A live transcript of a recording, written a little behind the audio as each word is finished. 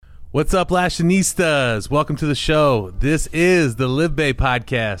What's up, Lashinistas? Welcome to the show. This is the Live Bay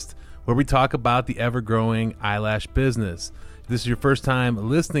podcast, where we talk about the ever-growing eyelash business. If this is your first time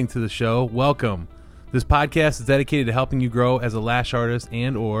listening to the show, welcome. This podcast is dedicated to helping you grow as a lash artist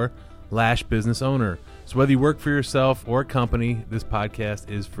and or lash business owner. So whether you work for yourself or a company, this podcast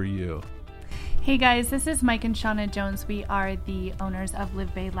is for you. Hey guys, this is Mike and Shauna Jones. We are the owners of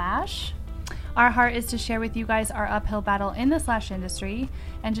Live Bay Lash. Our heart is to share with you guys our uphill battle in this lash industry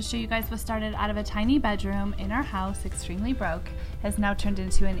and to show you guys what started out of a tiny bedroom in our house, extremely broke, has now turned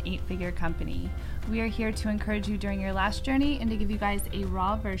into an 8-figure company. We are here to encourage you during your lash journey and to give you guys a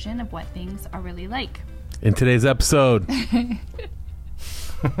raw version of what things are really like. In today's episode, we're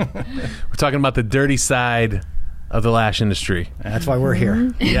talking about the dirty side of the lash industry. That's why we're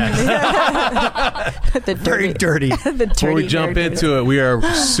here. Yes. Very dirty. Before we jump into it, we are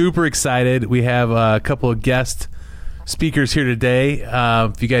super excited. We have a couple of guest speakers here today.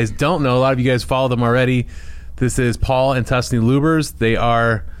 If you guys don't know, a lot of you guys follow them already. This is Paul and Tusney Lubers. They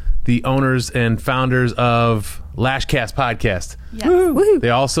are the owners and founders of Lashcast podcast. Yes. Woo-hoo.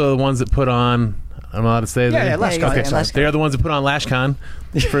 They're also the ones that put on, I'm allowed to say that? Yeah, LashCon. Okay. LashCon. They are the ones that put on LashCon.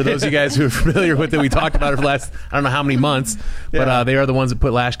 For those of you guys who are familiar with it, we talked about it for the last, I don't know how many months, but they are the ones that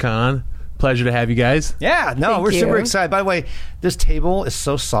put LashCon on. Pleasure to have you guys. Yeah, no, Thank we're you. super excited. By the way, this table is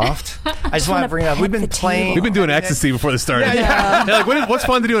so soft. I just want to bring it up. We've been playing. We've been doing ecstasy before this started. Yeah. They're like, what's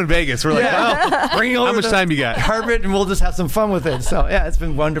fun to do in Vegas? We're like, well, Bring how much time you got? Carpet, and we'll just have some fun with it. So yeah, it's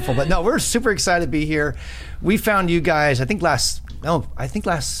been wonderful. But no, we're super excited to be here. We found you guys. I think last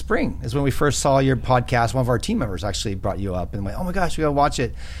spring is when we first saw your podcast. One of our team members actually brought you up and went, "Oh my gosh, we gotta watch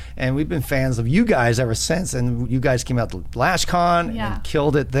it." And we've been fans of you guys ever since. And you guys came out to LashCon and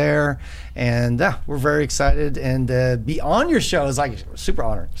killed it there. And we're very excited. And be on your show is like a super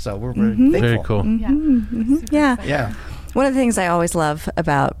honor. So we're very thankful. Very cool. Yeah. One of the things I always love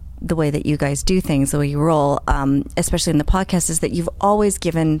about the way that you guys do things, the way you roll, especially in the podcast, is that you've always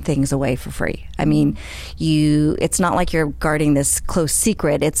given things away for free. I mean, it's not like you're guarding this close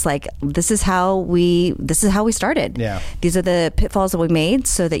secret. It's like, this is how we started. Yeah. These are the pitfalls that we made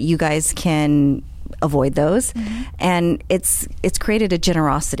so that you guys can avoid those. And it's created a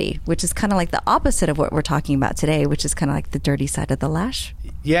generosity, which is kind of like the opposite of what we're talking about today, which is kind of like the dirty side of the lash.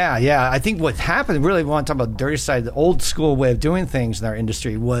 Yeah. I think what happened, really, we want to talk about the dirty side, the old school way of doing things in our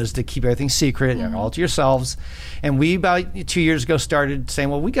industry was to keep everything secret and all to yourselves. And we, about 2 years ago, started saying,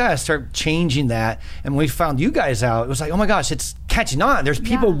 well, we got to start changing that. And when we found you guys out, it was like, oh my gosh, it's catching on. There's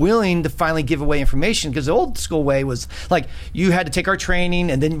people willing to finally give away information, because the old school way was like, you had to take our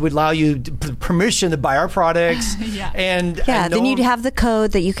training and then we'd allow you permission to buy our products. And then you'd have the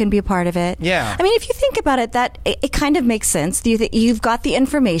code that you can be a part of it. Yeah. I mean, if you think about it, that it kind of makes sense. You've got the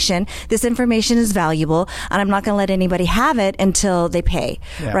information. This information is valuable, and I'm not going to let anybody have it until they pay,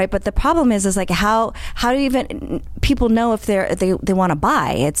 right? But the problem is like, how do even people know if they want to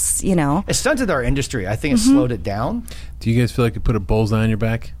buy? It's, it stunted our industry. I think it slowed it down. Do you guys feel like you put a bullseye on your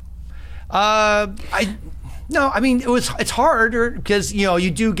back? No, I mean, it's hard because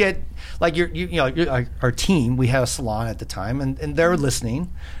you do get like our team. We had a salon at the time, and they're listening.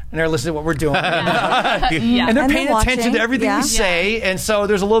 And they're listening to what we're doing. And they're paying attention to everything we say. And so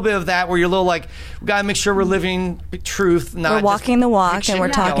there's a little bit of that where you're a little like, we got to make sure we're living truth. Not we're walking the walk and we're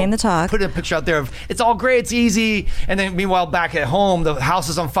talking the talk. Put a picture out there of, it's all great, it's easy. And then meanwhile, back at home, the house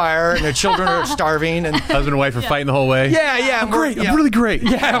is on fire and their children are starving. And husband and wife are fighting the whole way. Yeah. I'm great. I'm really great.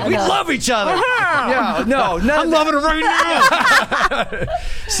 Yeah, we love each other. I'm loving it right now.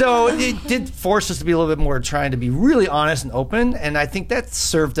 So it did force us to be a little bit more trying to be really honest and open. And I think that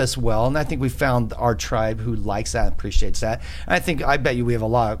served us well, and I think we found our tribe who likes that and appreciates that. And I bet you we have a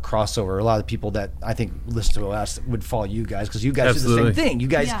lot of crossover. A lot of people that I think listen to us would follow you guys, because you guys do the same thing. You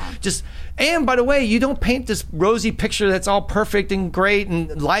guys and by the way, you don't paint this rosy picture that's all perfect and great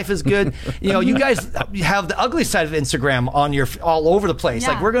and life is good. You guys have the ugly side of Instagram on all over the place.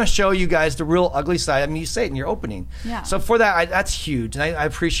 Like, we're going to show you guys the real ugly side. I mean, you say it in your opening. So for that, that's huge, and I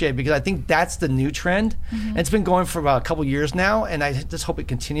appreciate it, because I think that's the new trend. And it's been going for about a couple years now, and I just hope it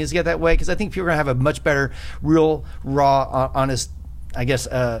continues to get that way, because I think people are going to have a much better, real, raw, honest, I guess,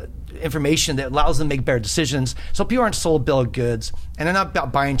 information that allows them to make better decisions. So people aren't sold a bill of goods, and they're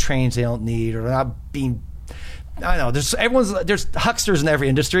not buying trains they don't need, or they're not being. I don't know. There's hucksters in every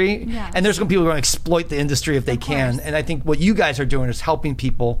industry, and there's people who are going to exploit the industry if they can. And I think what you guys are doing is helping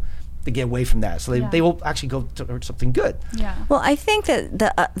people to get away from that, so they will actually go to something good. Well, I think that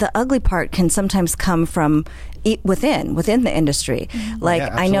the ugly part can sometimes come from within the industry. Like,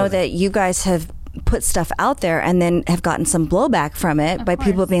 I know that you guys have put stuff out there and then have gotten some blowback from it by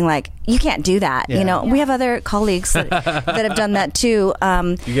people being like, you can't do that. Yeah. You know, we have other colleagues that have done that too.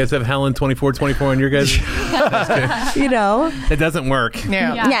 You guys have Helen 24/24 on your guys. You know, It doesn't work.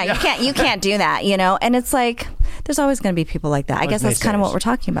 Yeah. you can't do that, you know, and it's like, there's always going to be people like that. I guess that's kind of naysayers. what we're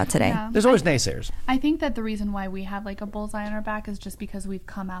talking about today. Yeah. There's always naysayers. I think that the reason why we have like a bullseye on our back is just because we've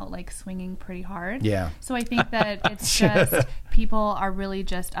come out like swinging pretty hard. Yeah. So I think that it's just people are really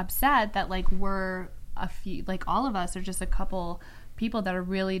just upset that like we're a few, like all of us are just a couple people that are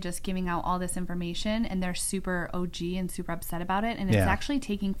really just giving out all this information, and they're super OG and super upset about it, and it's actually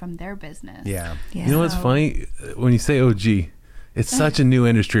taking from their business. Yeah. Yeah. You know what's funny? When you say OG, it's such a new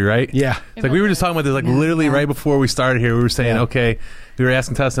industry, right? Yeah. It's like we were just talking about this, like literally right before we started here. We were saying, Yeah. okay, we were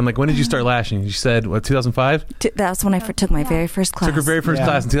asking Tessa, I'm like, when did you start lashing? She said, what, 2005? That was when I took my very first class. Took her very first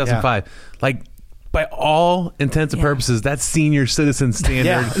class in 2005. Like, by all intents and purposes, that's senior citizen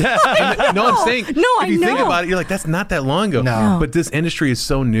standard. And, no, I'm saying, No, if you think know. about it, you're like, that's not that long ago. No. But this industry is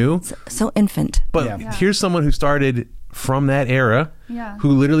so new. So infant. But here's someone who started from that era, who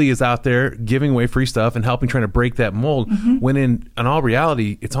literally is out there giving away free stuff and helping trying to break that mold, when in all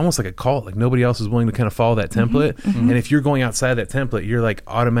reality, it's almost like a cult. Like nobody else is willing to kind of follow that template. And if you're going outside that template, you're like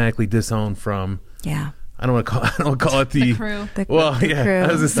automatically disowned from, I don't want to call it the crew. Well, The yeah, crew. I was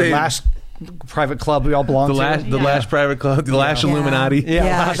gonna The say last private club we all belong the to. Lash private club, the Lash Illuminati. Yeah,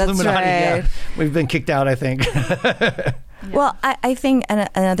 Lash that's Illuminati. right. Yeah. We've been kicked out, I think. Well, I think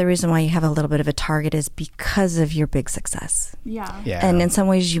another reason why you have a little bit of a target is because of your big success. Yeah. Yeah. And in some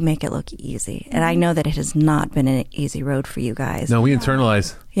ways, you make it look easy. And I know that it has not been an easy road for you guys. No, we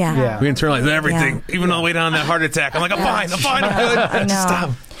internalize. Yeah. We internalize everything, even all the way down that heart attack. I'm like, I'm fine, I'm good. I know. Just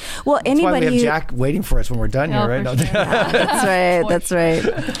stop. Well, That's why anybody we have who, Jack waiting for us when we're done here, right? for No. sure. That's right.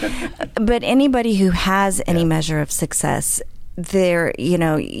 But anybody who has any measure of success,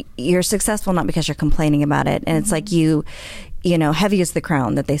 you're successful not because you're complaining about it, and it's like heavy is the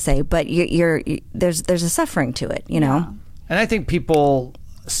crown that they say, but there's a suffering to it, you know. And I think people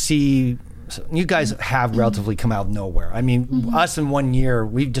see you guys have relatively come out of nowhere. I mean, us in 1 year,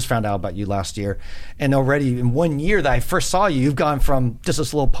 we just found out about you last year. And already in 1 year that I first saw you, you've gone from just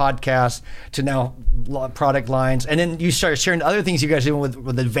this little podcast to now product lines. And then you started sharing the other things you guys are doing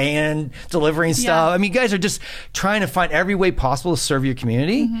with the van, delivering stuff. I mean, you guys are just trying to find every way possible to serve your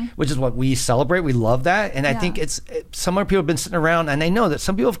community, which is what we celebrate. We love that. And I think some more people have been sitting around, and I know that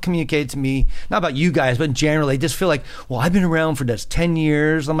some people have communicated to me, not about you guys, but in general, they just feel like, well, I've been around for this 10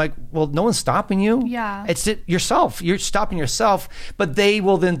 years. I'm like, well, no one's stopping you. Yeah. It's yourself. You're stopping yourself, but they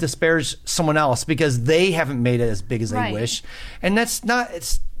will then disparage someone else because they haven't made it as big as they wish. And that's not,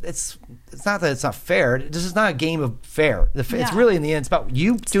 it's not that it's not fair. This is not a game of fair. It's really, in the end, it's about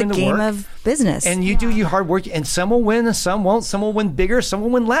you doing the work. It's a game of business. And you do your hard work, and some will win and some won't. Some will win bigger, some will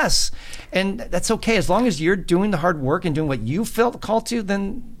win less. And that's okay. As long as you're doing the hard work and doing what you felt called to,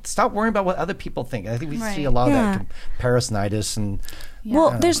 then stop worrying about what other people think. I think we see a lot of that comparisonitis and...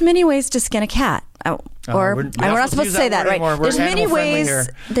 Well, there's many ways to skin a cat. We're not supposed to say that, right? There's many ways.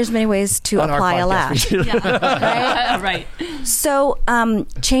 There's many ways to apply a lash. Right. So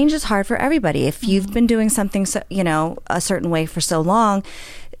change is hard for everybody. If you've been doing something, a certain way for so long,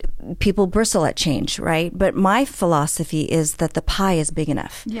 people bristle at change, right? But my philosophy is that the pie is big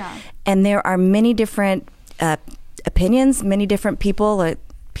enough. Yeah. And there are many different opinions, many different people.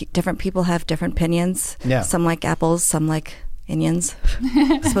 Different people have different opinions. Yeah. Some like apples, some like onions.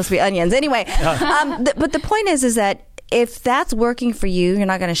 It's supposed to be onions. Anyway, but the point is that if that's working for you, you're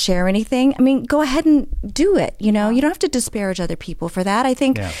not going to share anything. I mean, go ahead and do it. You don't have to disparage other people for that. I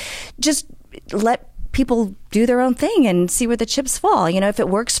think just let people do their own thing and see where the chips fall. If it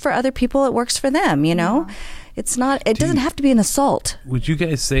works for other people, it works for them. It's not. It doesn't have to be an assault. Would you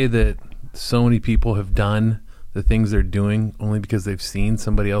guys say that so many people have done the things they're doing only because they've seen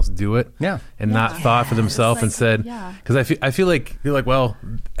somebody else do it, and not thought for themselves and said, because I feel like you're like, well,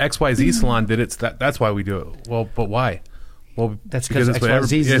 XYZ salon did it, so that's why we do it. Well, but why? Well, that's because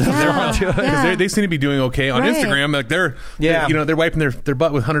XYZ they seem to be doing okay on Instagram. Like they're wiping their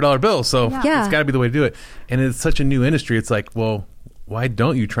butt with $100 bills, so it's got to be the way to do it. And it's such a new industry. It's like, well, why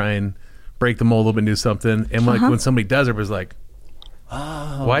don't you try and break the mold a little bit and do something? And like when somebody does, it was like,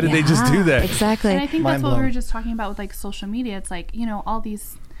 why did they just do that? Exactly. And I think that's what we were just talking about with like social media. It's like, all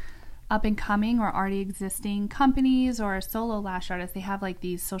these up and coming or already existing companies or solo lash artists, they have like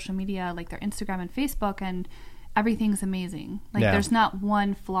these social media, like their Instagram and Facebook, and everything's amazing. Like Yeah. there's not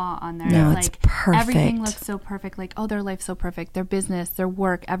one flaw on there. No, like it's perfect. everything looks so perfect. Like, oh, their life's so perfect. Their business, their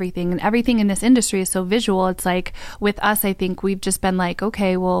work, everything. And everything in this industry is so visual. It's like with us, I think we've just been like,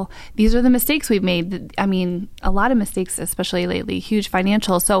 okay, well, these are the mistakes we've made. I mean, a lot of mistakes, especially lately, huge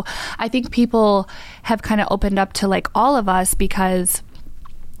financial. So I think people have kind of opened up to like all of us because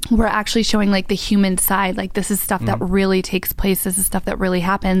we're actually showing like the human side. Like this is stuff that really takes place. This is stuff that really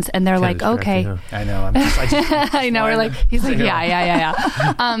happens. And they're like, okay. I know. I just I know. We're like, he's like,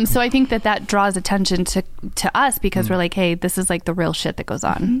 yeah. So I think that draws attention to us because we're like, hey, this is like the real shit that goes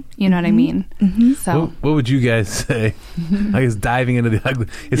on. You know what I mean? So What would you guys say? I guess diving into the ugly.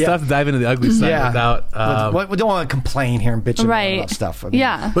 It's tough to dive into the ugly side without. we don't want to complain here and bitch about stuff. I mean,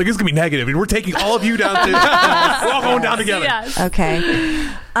 yeah. Like it's gonna be negative, and we're taking all of you down to. We're all going down together. Yes. Okay.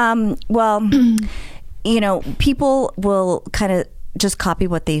 Well, people will kind of just copy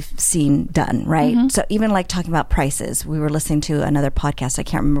what they've seen done, right? So even like talking about prices, we were listening to another podcast. I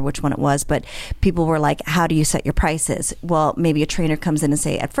can't remember which one it was, but people were like, how do you set your prices? Well, maybe a trainer comes in and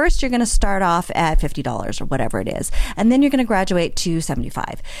say, at first you're going to start off at $50 or whatever it is. And then you're going to graduate to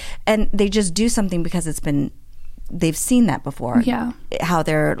 $75. And they just do something because they've seen that before. Yeah. How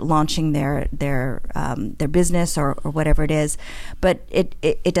they're launching their business or whatever it is, but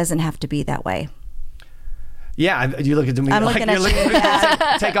it doesn't have to be ugly. Yeah, you look at me. I'm like looking you're at looking you.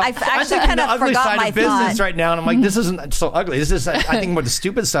 at take off. I've I'm actually taking kind the of ugly forgot side my of business thought. right now, and I'm like, this isn't so ugly. This is, I think, more the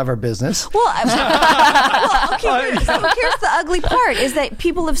stupid side of our business. Well, okay. So here's the ugly part: is that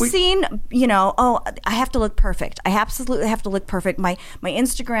people have seen, oh, I have to look perfect. I absolutely have to look perfect. My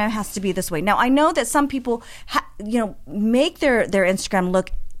Instagram has to be this way. Now I know that some people, make their Instagram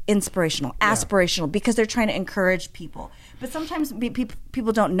look inspirational, aspirational, because they're trying to encourage people. But sometimes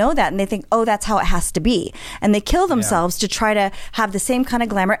people don't know that, and they think, oh, that's how it has to be. And they kill themselves to try to have the same kind of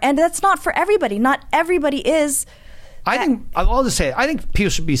glamour. And that's not for everybody. Not everybody is. I'll just say, I think people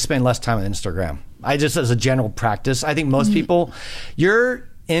should be spending less time on Instagram. Just as a general practice, I think most people, your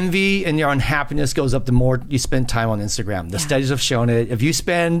envy and your unhappiness goes up the more you spend time on Instagram. The studies have shown it. If you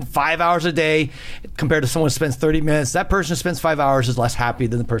spend 5 hours a day compared to someone who spends 30 minutes, that person who spends 5 hours is less happy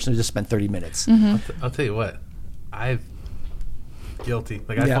than the person who just spent 30 minutes. I'll tell you what, guilty.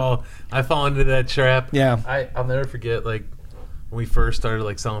 Like I fall into that trap. Yeah. I'll never forget like when we first started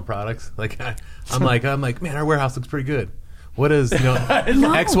like selling products. Like I'm like, man, our warehouse looks pretty good. What is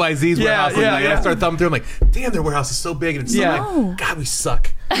XYZ's warehouse? Yeah, I start thumbing through. I'm like, damn, their warehouse is so big, and it's so like, God, we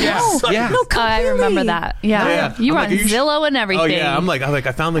suck. Yeah. No, I remember that. Yeah. You were on Zillow and everything. Oh yeah, I'm like,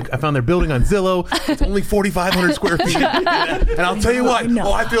 I found their building on Zillow. It's only 4,500 square feet, and I'll tell you what.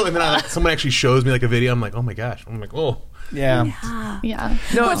 Oh, I feel. And then someone actually shows me like a video. I'm like, oh my gosh. I'm like, oh. Yeah.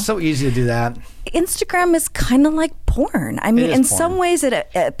 No, it's so easy to do that. Instagram is kind of like porn. I mean, in porn. some ways, it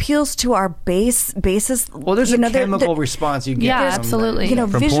appeals to our basis. Well, there's a chemical response you get. Yeah, from absolutely. You know,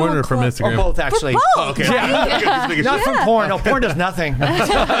 From visual porn or from Instagram? Or both, actually. For both. Oh, okay. Yeah. Not from porn. No, porn does nothing.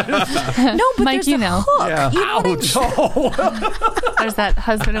 No, but Mike, there's a hook. Yeah. You know what I mean? there's that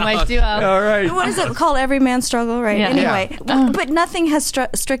husband and wife duo. All right. What is it called? Every man's struggle, right? Yeah. Anyway, but nothing has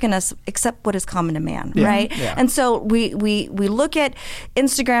stricken us except what is common to man, right? Yeah. And so we look at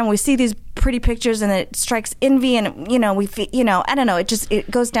Instagram, we see these pretty pictures, and it strikes envy, and we feel, I don't know.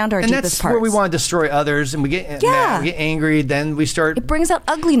 It goes down to our And deepest that's parts. where we want to destroy others, and we get mad, we get angry. Then we start. It brings out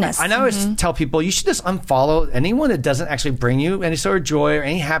ugliness. I always tell people you should just unfollow anyone that doesn't actually bring you any sort of joy or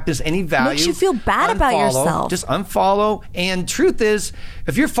any happiness, any value. Makes you feel bad about yourself. Just unfollow. And truth is,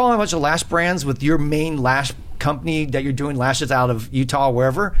 if you're following a bunch of lash brands with your main lash company that you're doing lashes out of Utah or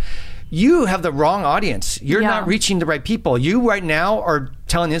wherever, you have the wrong audience. You're not reaching the right people. You right now are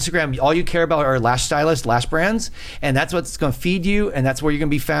telling Instagram all you care about are lash stylists, lash brands, and that's what's going to feed you, and that's where you're going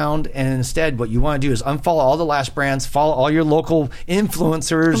to be found. And instead, what you want to do is unfollow all the lash brands, follow all your local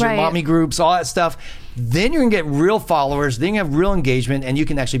influencers, your mommy groups, all that stuff. Then you're going to get real followers. Then you have real engagement, and you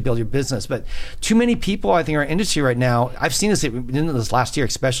can actually build your business. But too many people, I think, in our industry right now, I've seen this in this last year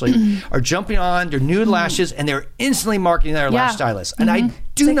especially, are jumping on their new lashes, and they're instantly marketing their lash stylists. And I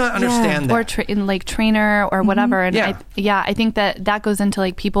do not understand that. Or in like trainer or whatever. And I think that goes into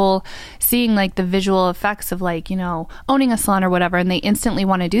like people seeing like the visual effects of like, owning a salon or whatever, and they instantly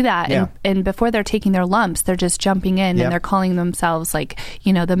want to do that. Yeah. And before they're taking their lumps, they're just jumping in and they're calling themselves like,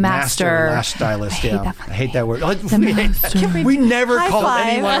 the master lash stylist. I hate that word. The We never High called five.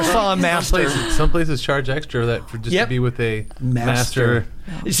 anyone a salon master. Some places charge extra for just to be with a master.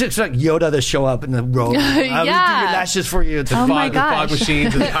 It's just like Yoda to show up in the robe. I will do your lashes for you. Oh my The fog gosh.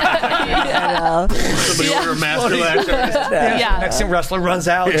 machines. Somebody order a master lash artist. Next thing wrestler runs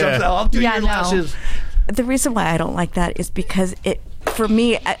out, jumps out. I'll do your lashes. The reason why I don't like that is because for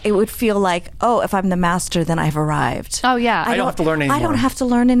me, it would feel like, oh, if I'm the master, then I've arrived. Oh, yeah. I don't have to learn anymore. I don't have to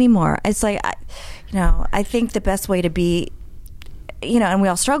learn anymore. It's like, I think the best way to be, and we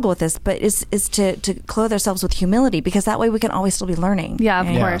all struggle with this, but is to clothe ourselves with humility, because that way we can always still be learning. Yeah, of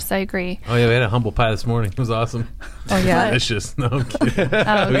course. I agree. Oh, yeah, we had a humble pie this morning. It was awesome. Oh, yeah. Delicious. No, I'm kidding.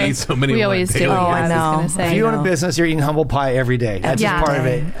 Oh, We eat so many. We always do. daily. Oh, I Yeah, know. I was gonna say. If you own a business, you're eating humble pie every day. That's Yeah. just part of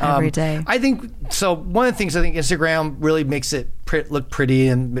it. Every day. I think so. One of the things I think Instagram really makes it look pretty,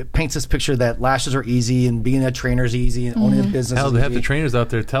 and it paints this picture that lashes are easy, and being a trainer is easy, and owning a business. Hell, is they have easy. the trainers out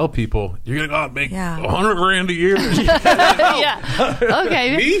there tell people you're gonna go out and make Yeah. $100,000 a year. Yeah.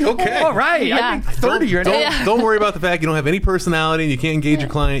 Okay. Me? Okay. All right, Yeah. I think 30. You're Don't worry about the fact you don't have any personality and you can't engage your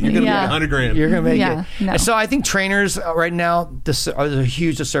client. You're gonna Yeah. make $100,000. You're gonna make Yeah, it. no. And so I think trainers right now, there's a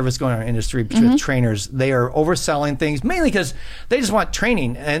huge disservice going on in our industry with trainers. They are overselling things mainly because they just want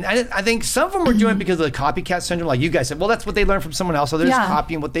training, and I think some of them are doing it because of the copycat syndrome, like you guys said. Well, that's what they learned from someone else, so they're just Yeah.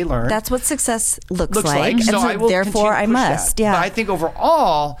 copying what they learned. That's what success looks looks like. like. And So so I will therefore, I continue to push must. that. Yeah. But I think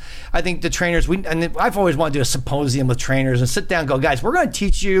overall, I think the trainers, and I've always wanted to do a symposium with trainers and sit down and go, guys, we're going to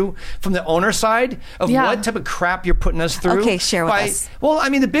teach you from the owner side of Yeah. what type of crap you're putting us through. Okay, share with us. Well, I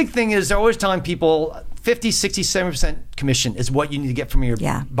mean, the big thing is they're always telling people 50, 60, 70% commission is what you need to get from your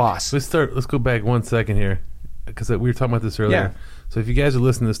boss. Let's go back 1 second here, because we were talking about this earlier. Yeah. So if you guys are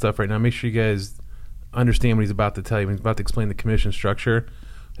listening to this stuff right now, make sure you guys understand what he's about to tell you. He's about to explain the commission structure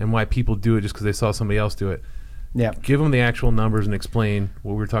and why people do it just because they saw somebody else do it. Yeah. Give them the actual numbers and explain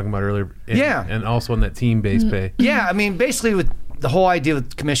what we were talking about earlier. And, Yeah. and also on that team-based pay. Yeah, I mean, basically with the whole idea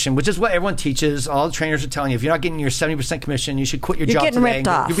with commission, which is what everyone teaches, all the trainers are telling you, if you're not getting your 70% commission, you should quit your You're job getting today. ripped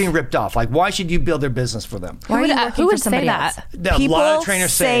off. You're being ripped off. Like, why should you build their business for them? Why are you working Who for would say somebody that? else? A lot of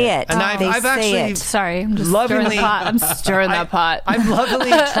trainers say it. And I've They actually say it. Sorry, I'm just Lovingly- stirring the pot. I'm stirring that pot. I'm lovingly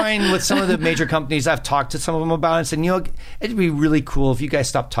trying with some of the major companies. I've talked to some of them about it and said, it'd be really cool if you guys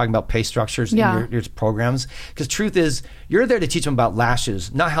stopped talking about pay structures Yeah. in your programs. Because truth is, you're there to teach them about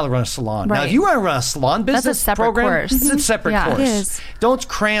lashes, not how to run a salon. Now, Right. if you want to run a salon That's a business separate program, course. it's a separate Yeah. course. It is. Don't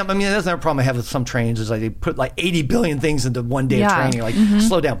cramp. I mean, that's another problem I have with some trainings is like they put like 80 billion things into one day of Yeah. training. Like,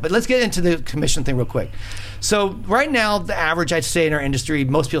 slow down. But let's get into the commission thing real quick. So right now, the average, I'd say in our industry,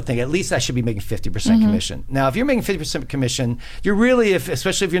 most people think at least I should be making 50% commission. Now, if you're making 50% commission, you're really,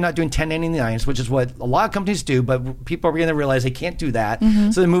 especially if you're not doing 1099s, which is what a lot of companies do, but people are going to realize they can't do that.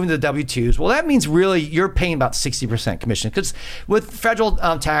 So they're moving to the W-2s. Well, that means really you're paying about 60% commission because with federal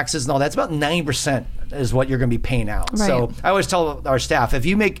taxes and all that, it's about 9% is what you're going to be paying out. Right. So I always tell our staff, if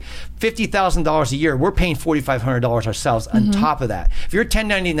you make $50,000 a year, we're paying $4,500 ourselves on top of that. If you're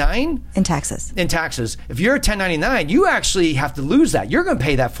 1099 In taxes. in taxes, if you're a 1099, you actually have to lose that. You're going to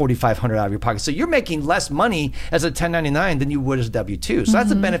pay that $4,500 out of your pocket. So you're making less money as a 1099 than you would as a W-2. So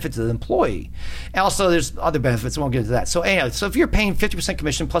that's a benefit to the employee. Also, there's other benefits. I won't get into that. So anyway, so if you're paying 50%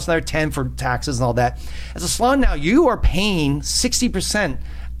 commission plus another 10 for taxes and all that, as a salon now, you are paying 60%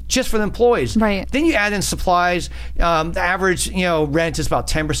 just for the employees. Right. Then you add in supplies. The average, rent is about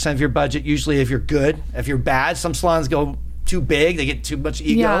 10% of your budget. Usually, if you're good, if you're bad, some salons go too big. They get too much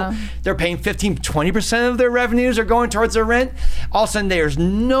ego. Yeah. They're paying 15-20% of their revenues are going towards their rent. All of a sudden, there's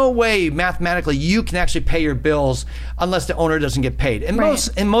no way mathematically you can actually pay your bills unless the owner doesn't get paid. And Right.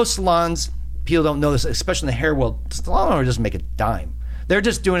 in most salons, people don't know this, especially in the hair world. The salon owner doesn't make a dime. They're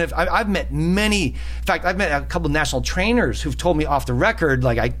just doing it. I've met many. In fact, I've met a couple of national trainers who've told me off the record,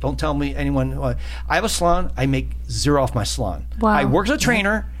 like, I don't tell me anyone. I have a salon. I make zero off my salon. Wow. I work as a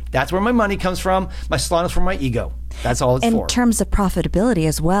trainer. That's where my money comes from. My salon is for my ego. That's all it's In for. terms of profitability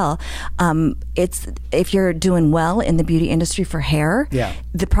as well, it's if you're doing well in the beauty industry for hair, Yeah.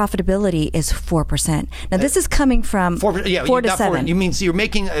 the profitability is 4%. Now this is coming from 4 to not 7. You mean so you're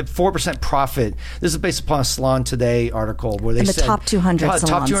making a 4% profit? This is based upon a Salon Today article where they And the said top 200 top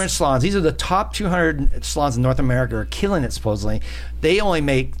salons. 200 salons. These are the top 200 salons in North America are killing it supposedly. They only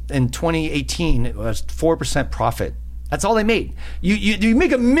make in 2018 it was 4% profit. That's all they made. You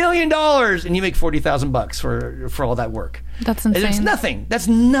make $1 million and you make $40,000 for all that work. That's And it's insane. nothing. That's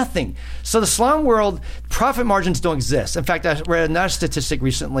nothing. So the salon world, profit margins don't exist. In fact, I read another statistic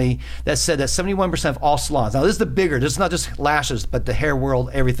recently that said that 71% of all salons, now this is the bigger, this is not just lashes, but the hair world,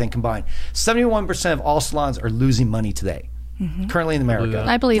 everything combined. 71% of all salons are losing money today, currently in America.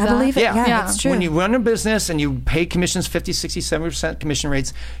 I believe I that. believe it. Yeah. Yeah, Yeah. that's true. When you run a business and you pay commissions 50, 60, 70% commission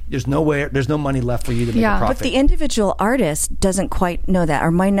rates, there's no money left for you to make Yeah. a But profit. But the individual artist doesn't quite know that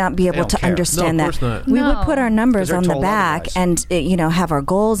or might not be able don't to care. understand No, that. of course not. We No. would put our numbers 'Cause they're on the told back otherwise. and have our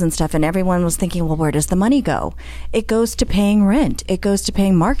goals and stuff, and everyone was thinking, well, where does the money go? It goes to paying rent. It goes to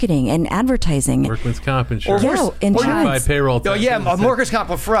paying marketing and advertising. Workman's comp insurance. Yeah, insurance. Certified payroll Oh tax. yeah, workers' comp.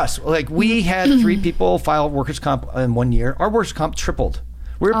 But for us, like we had 3 people file workers' comp in 1 year. Our workers' comp tripled.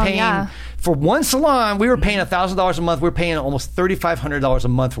 We were paying yeah. for one salon. We were paying $1,000 a month. We were paying almost $3,500 a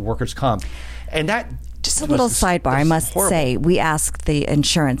month for workers' comp, and that. Just a little sidebar, I must say. We asked the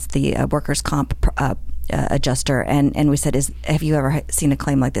insurance, the workers' comp adjuster, and we said, "Have you ever seen a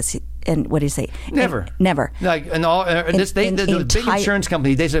claim like this?" And what did he say? Never. Never. Like and all the big insurance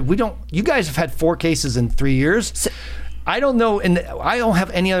company, they said, "We don't. You guys have had 4 cases in 3 years. So, I don't know, and I don't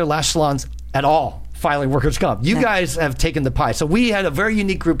have any other lash salons at all filing workers' comp. You guys have taken the pie." So we had a very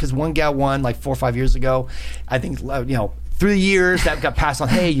unique group because one gal won like 4 or 5 years ago. I think through the years that got passed on.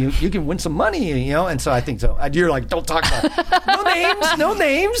 Hey, you can win some money, and so I think so. You're like, don't talk about it. No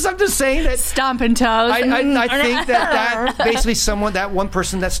names. I'm just saying that stomping toes. I think that basically that one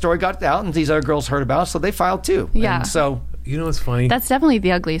person, that story got out, and these other girls heard about it, so they filed too. Yeah. And so what's funny? That's definitely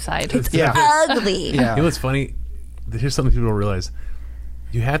the ugly side. It's ugly. Yeah. You know what's funny? Here's something people don't realize.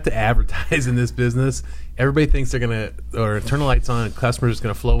 You have to advertise in this business. Everybody thinks they're going to, or turn the lights on and customers are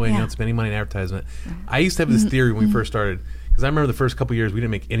going to flow in, spending money on advertisement. I used to have this theory when we first started, because I remember the first couple of years we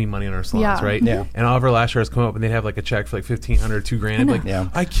didn't make any money on our salons, right? Yeah. And all of our lash artists come up and they'd have like a check for like $1,500, $2,000. Like,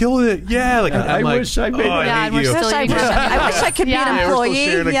 I killed it. Yeah. Like, I'm like, wish I made I hate you. I wish I could be an Yeah, we're employee.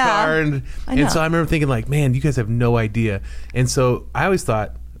 still sharing a car, and so I remember thinking like, man, you guys have no idea. And so I always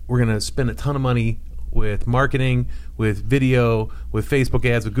thought we're going to spend a ton of money with marketing, with video, with Facebook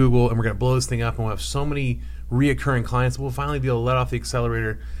ads, with Google, and we're going to blow this thing up, and we'll have so many reoccurring clients. We'll finally be able to let off the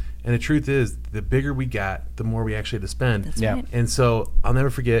accelerator. And the truth is, the bigger we got, the more we actually had to spend. That's right. And so I'll never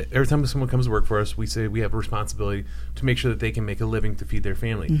forget, every time someone comes to work for us, we say we have a responsibility to make sure that they can make a living to feed their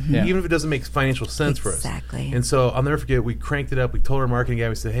family, even if it doesn't make financial sense for us. Exactly. And so I'll never forget, we cranked it up. We told our marketing guy,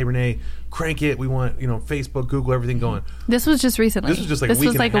 we said, hey, Renee, crank it. We want, Facebook, Google, everything going. This was just recently. This was just like this a week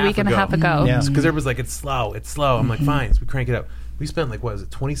was like a week and a half ago. Yeah. Because everybody's like, it's slow. I'm like, fine. So we crank it up. We spent like, what is it,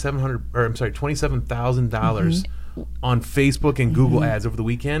 $27,000 on Facebook and Google ads over the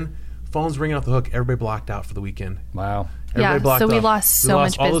weekend. Phones ringing off the hook. Everybody blocked out for the weekend. Wow. Everybody blocked so we off. lost so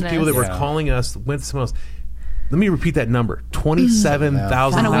much all business. those people that were calling us went to someone else. Let me repeat that number: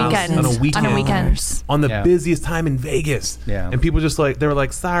 $27,000 on a weekend. On a weekend. On a weekend. On the busiest time in Vegas. Yeah. And people just like, they were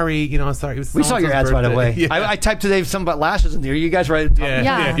like, sorry, sorry. It was We saw your ads right away. Yeah. I typed today something about lashes in there. You guys right?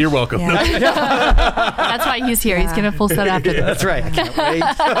 Yeah. You're welcome. Yeah. That's why he's here. He's getting a full set after this. That's right. I can't wait.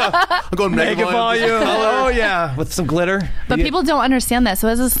 I'm going mega volume. Oh yeah, with some glitter. But people don't understand that. So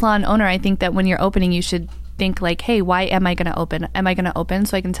as a salon owner, I think that when you're opening, you should think like, hey, why am I going to open? Am I going to open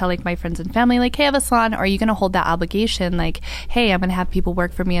so I can tell like my friends and family like, hey, I have a salon? Or are you going to hold that obligation like, hey, I'm going to have people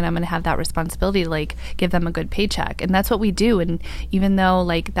work for me and I'm going to have that responsibility to like give them a good paycheck? And that's what we do. And even though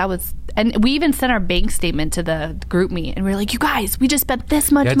like that was, and we even sent our bank statement to the group meet and we were like, you guys, we just spent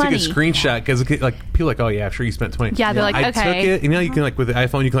this much money. I took a screenshot because like people are like, oh yeah, I'm sure you spent 20. Yeah, they're like, I okay. took it. You can like with the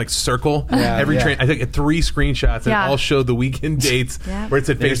iPhone, you can like circle every train. I took 3 screenshots and it all showed the weekend dates where it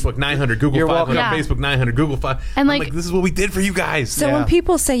said Facebook 900, Google 500, Facebook 900, Google 5. And like, this is what we did for you guys. So when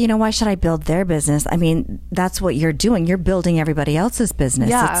people say, why should I build their business? I mean, that's what you're doing. You're building everybody else's business.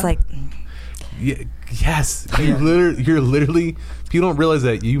 Yeah. It's like, yes, you're literally. People don't realize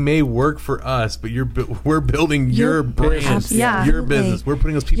that you may work for us, but we're building your brand, your business. We're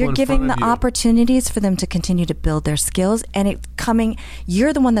putting those people. You're giving the opportunities for them to continue to build their skills, and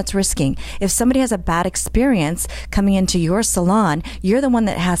you're the one that's risking. If somebody has a bad experience coming into your salon, you're the one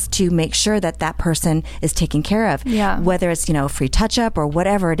that has to make sure that that person is taken care of. Yeah. Whether it's free touch up or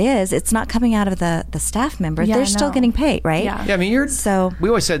whatever it is, it's not coming out of the staff member. They're still getting paid, right? Yeah. Yeah, I mean, we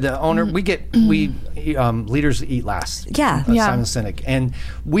always said the owner. We leaders eat last. Yeah. Simon Sinek. And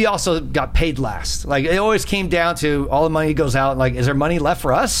we also got paid last. Like it always came down to all the money goes out. Like, is there money left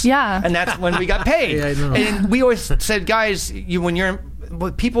for us? Yeah. And that's when we got paid. Yeah, I know. And we always said, guys,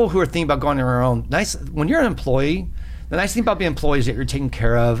 with people who are thinking about going on their own, when you're an employee, the nice thing about being employees is that you're taken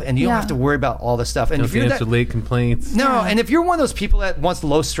care of and you don't have to worry about all this stuff. And if you're answer late complaints. No, and if you're one of those people that wants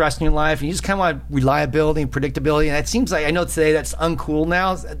low stress in your life and you just kind of want reliability and predictability, and it seems like, I know today that's uncool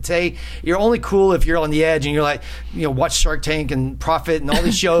now. Today, you're only cool if you're on the edge and you're like, watch Shark Tank and Profit and all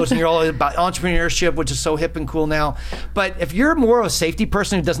these shows and you're all about entrepreneurship, which is so hip and cool now. But if you're more of a safety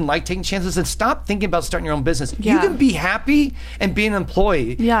person who doesn't like taking chances, then stop thinking about starting your own business. Yeah. You can be happy and be an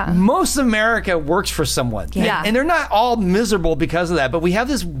employee. Yeah. Most of America works for someone. Yeah. And they're not all miserable because of that, but we have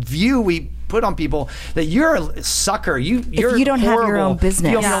this view we put on people that you're a sucker. You're if you don't have your own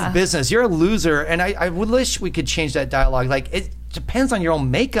business. You don't have your own business. You're a loser. And I wish we could change that dialogue. Like, it depends on your own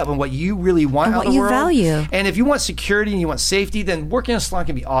makeup and what you really want and out what of the you world. value. And if you want security and you want safety, then working in a salon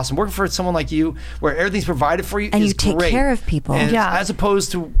can be awesome. Working for someone like you, where everything's provided for you, and is you take great. care of people. And as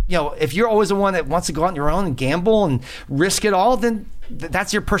opposed to, if you're always the one that wants to go out on your own and gamble and risk it all, then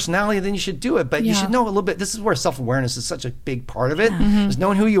that's your personality, then you should do it. But you should know a little bit. This is where self-awareness is such a big part of it. Is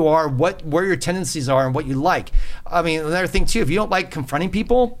knowing who you are, where your tendencies are, and what you like. I mean, another thing too, if you don't like confronting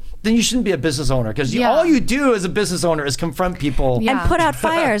people, then you shouldn't be a business owner, because all you do as a business owner is confront people and put out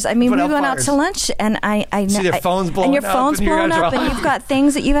fires. I mean, we went out to lunch, and I see their phones blowing and your phone's up, blown up, and you've got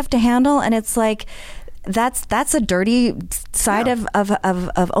things that you have to handle, and it's like that's a dirty side of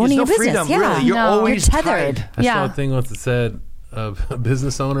owning a business. Freedom, really. You're always tethered. I saw a thing once that said a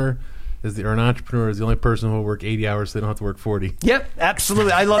business owner or an entrepreneur is the only person who will work 80 hours so they don't have to work 40. Yep,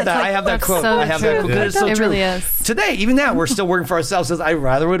 absolutely. I love that. I have that quote. So I have that quote. Yeah. It's so it true. really is. Today, even now, we're still working for ourselves. Says I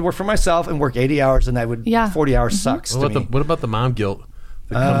rather would work for myself and work 80 hours than I would 40 hours sucks to me. What about the mom guilt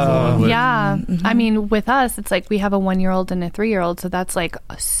that comes along with I mean, with us, it's like we have a 1-year-old and a 3-year-old, so that's like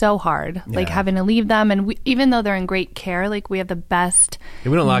so hard. Like having to leave them, and even though they're in great care, like we have the best we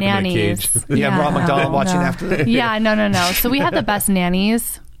don't lock nannies. them in a cage. Ron McDonald watching after that. No. So we have the best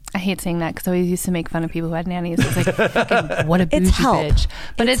nannies. I hate saying that because I always used to make fun of people who had nannies. It's like, fucking, what a bougie bitch.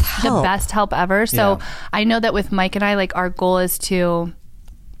 But it's the best help ever. So I know that with Mike and I, like, our goal is to,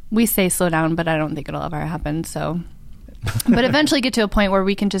 we say slow down, but I don't think it'll ever happen. So, but eventually get to a point where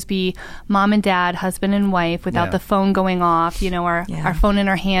we can just be mom and dad, husband and wife, without the phone going off, our phone in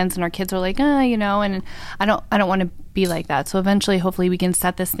our hands, and our kids are like, and I don't want to be like that. So eventually, hopefully, we can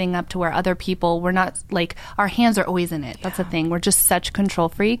set this thing up to where other people, we're not like, our hands are always in it. That's the thing. We're just such control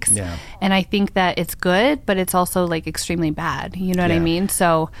freaks. Yeah. And I think that it's good, but it's also like extremely bad. You know what I mean?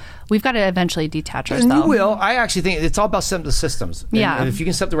 So we've got to eventually detach ourselves. And you will. I actually think it's all about setting the systems. And if you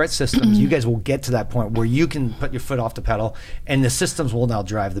can set the right systems, you guys will get to that point where you can put your foot off the pedal, and the systems will now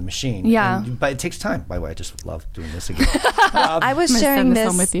drive the machine. Yeah. But it takes time. By the way, I just love doing this again. I was sharing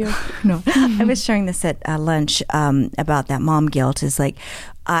this with you. No, I was sharing this at lunch about that mom guilt. Is like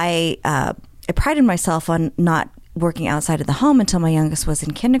I prided myself on not working outside of the home until my youngest was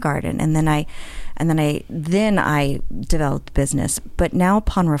in kindergarten, and then I developed business. But now,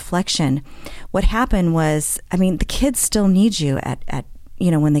 upon reflection, what happened was, I mean, the kids still need you at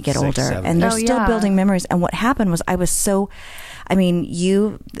when they get 6, older, 7. and they're still building memories. And what happened was, I was so. I mean,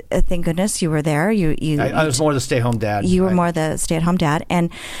 you. Thank goodness you were there. I was more the stay-home dad. You were more the stay-at-home dad,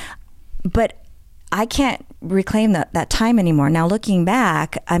 but I can't reclaim that time anymore. Now, looking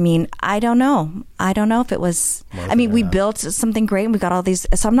back, I mean, I don't know if it was, we built something great and we got all these,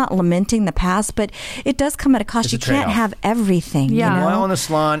 so I'm not lamenting the past, but it does come at a cost. You can't have everything. Yeah. You want to own a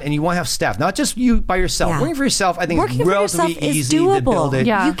salon, and you want to have staff, not just you by yourself. Working for yourself, I think, is relatively easy to build it.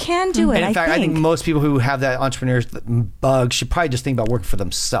 Yeah. You can do it. And in fact, I think most people who have that entrepreneur's bug should probably just think about working for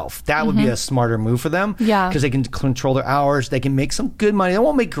themselves. That would be a smarter move for them. Yeah. Because they can control their hours. They can make some good money. They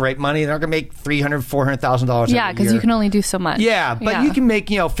won't make great money. They're not going to make $300,000, $400,000 yeah, because you can only do so much. Yeah, but you can make,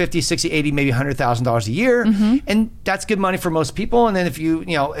 50, 60, 80, maybe $100,000 a year, and that's good money for most people. And then if you,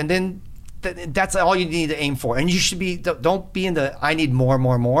 that's all you need to aim for. And you should be, don't be in the I need more.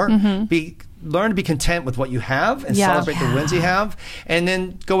 Learn to be content with what you have and celebrate the wins you have, and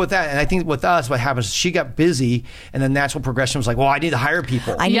then go with that. And I think with us, what happens, she got busy, and the natural progression was like, well, I need to hire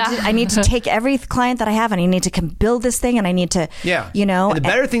people. I need to take every client that I have, and I need to build this thing, and I need to, And the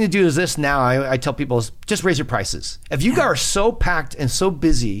better thing to do is this now, I tell people, is just raise your prices. If you guys are so packed and so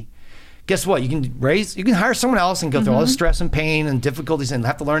busy, guess what? You can hire someone else and go through all the stress and pain and difficulties and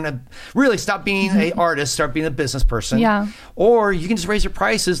have to learn to really stop being an artist, start being a business person. Yeah. Or you can just raise your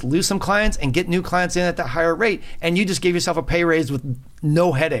prices, lose some clients, and get new clients in at that higher rate. And you just gave yourself a pay raise with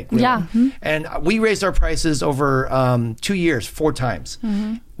no headache. Really. Yeah. And we raised our prices over 2 years, 4 times.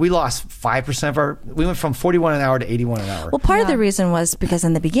 We lost 5% we went from 41 an hour to 81 an hour. Well, part of the reason was because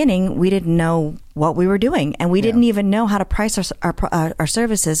in the beginning, we didn't know what we were doing, and we didn't even know how to price our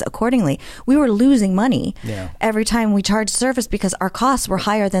services accordingly. We were losing money every time we charged service because our costs were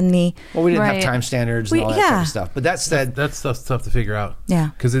higher than the... Well, we didn't have time standards and all that type of stuff. But that stuff's tough to figure out. Yeah.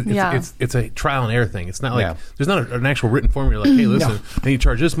 Because it's a trial and error thing. It's not like, there's not an actual written formula like, hey, listen, I need to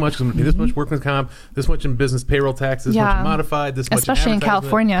charge this much, this much workman's comp, this much in business payroll taxes, this much in modified, this much especially in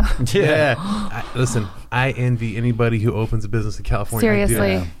California. Listen, I envy anybody who opens a business in California.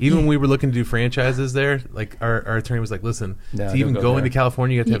 Seriously. Even when we were looking to do franchises there, like our attorney was like, listen, to even go into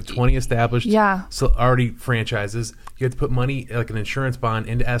California, you have to have 20 established, so already franchises. You have to put money, like an insurance bond,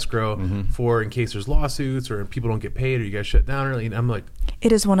 into escrow for in case there's lawsuits or people don't get paid or you guys shut down early. And I'm like,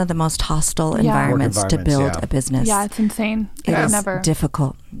 it is one of the most hostile environments to build a business. Yeah, it's insane. It is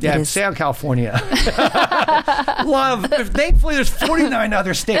difficult. Yeah, stay out of California. Thankfully, there's 49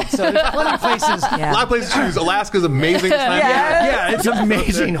 other states, so there's plenty of places. A lot of places to choose. Alaska's amazing this time. Yeah, it's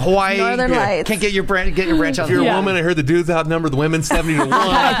amazing. Hawaii, Northern Lights. can't get your branch out. If you're a woman, I heard the dudes outnumber the women 70-1.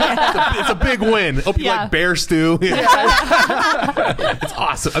 It's a big win. Hope you like bear stew. It's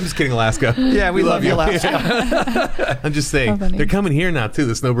awesome. I'm just kidding, Alaska. Yeah, we love you, Alaska. I'm just saying, they're coming here now too.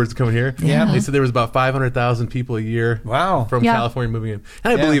 The snowbirds are coming here. Yeah. They said there was about 500,000 people a year. Wow. From California moving in,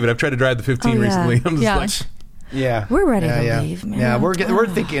 and I believe it. I've tried to drive the 15 recently. I'm just like. Yeah, we're ready to leave, man. Yeah, we're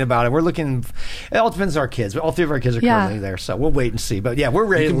thinking about it. We're looking. It all depends on our kids. All 3 of our kids are currently there, so we'll wait and see. But yeah, we're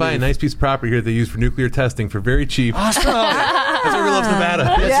ready. You can to buy a nice piece of property here that they use for nuclear testing for very cheap. Awesome. That's why we love Nevada.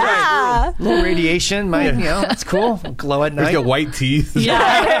 That's right. A little radiation, that's cool. Glow at night. He's got white teeth.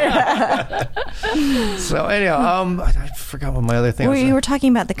 Yeah. So anyhow, I forgot what my other thing was. You were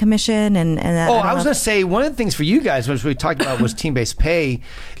talking about the commission and that. I was going to say one of the things for you guys, which we talked about, was team-based pay.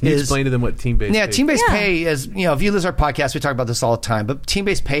 Can you explain to them what team-based pay is? Team-based pay is, if you listen to our podcast, we talk about this all the time, but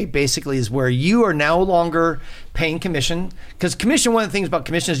team-based pay basically is where you are no longer paying commission, because commission, one of the things about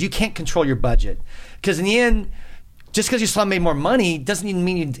commission is you can't control your budget, because in the end, just because your salon made more money doesn't even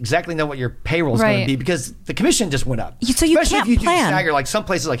mean you exactly know what your payroll is going to be, because the commission just went up. So you Especially can't if you plan. do stagger, like some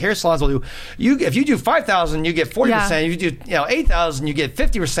places like hair salons will do. If you do 5,000, you get 40%. If you do 8,000, you get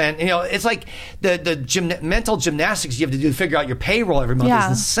 50%. It's like the mental gymnastics you have to do to figure out your payroll every month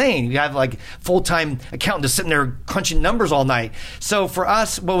is insane. You have like full-time accountant just sitting there crunching numbers all night. So for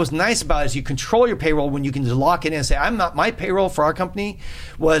us, what was nice about it is you control your payroll when you can just lock it in and say, my payroll for our company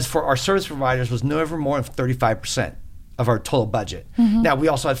was for our service providers was never more than 35% of our total budget. Now, we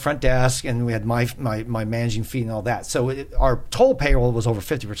also had front desk, and we had my managing fee and all that. So our total payroll was over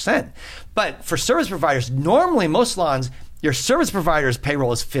 50%. But for service providers, normally most salons, your service provider's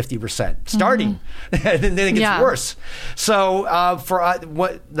payroll is 50% starting, and then it gets worse. So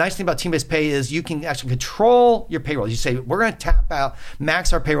what nice thing about team-based pay is you can actually control your payroll. You say, we're going to tap out,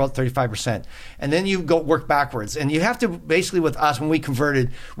 max our payroll at 35%, and then you go work backwards. And you have to basically, with us, when we converted,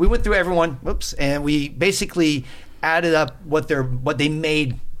 we went through everyone, and we basically added up what they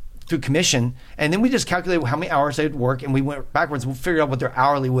made through commission, and then we just calculated how many hours they'd work, and we went backwards and figured out what their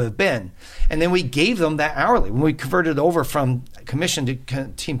hourly would have been, and then we gave them that hourly. When we converted over from commission to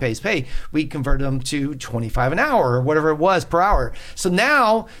team-based pay, we converted them to $25 an hour or whatever it was per hour. So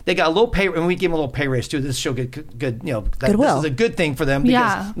now they got a little pay, and we gave them a little pay raise too. This show good goodwill. This is a good thing for them,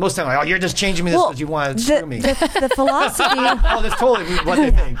 because most of the time, you're just changing me this because you want to screw me. The philosophy. That's totally what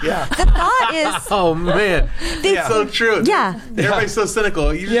they think. Yeah. The thought is. Oh man, it's so true. Yeah. Everybody's so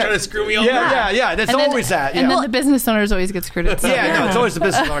cynical. You're just trying to screw me over. Yeah. That's always that. And then the business owners always get screwed. It's always the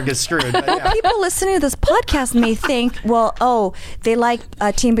business owner gets screwed. But People listening to this podcast may think, they like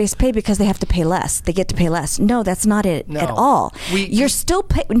team-based pay because they have to pay less. They get to pay less. No, that's not it at all. You're still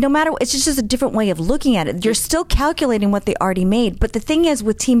pay, no matter. It's just a different way of looking at it. You're still calculating what they already made. But the thing is,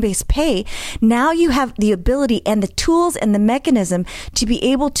 with team-based pay, now you have the ability and the tools and the mechanism to be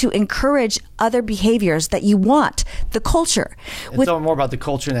able to encourage other behaviors that you want. The culture. It's all more about the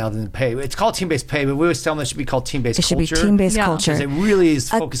culture now than the pay. It's called team-based pay, but we always tell them it should be called team-based culture. It should be team-based culture. Because it really is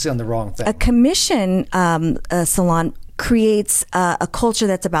focusing on the wrong thing. A commission salon creates a culture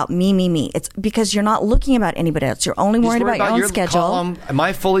that's about me. It's because you're not looking about anybody else. You're only worried about your own schedule. Column. Am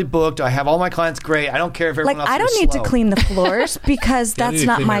I fully booked? I have all my clients great. I don't care if everyone else is I don't need to clean the floors because that's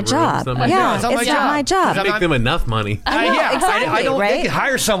not my job. Yeah, it's not my job. Make them enough money. Exactly, I don't. right? They can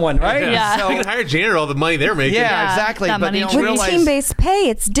hire someone, right? Yeah. So they can hire a janitor all the money they're making. Yeah, exactly. That But money. they don't With realize team-based pay,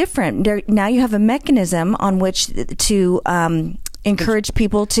 it's different. Now you have a mechanism on which to encourage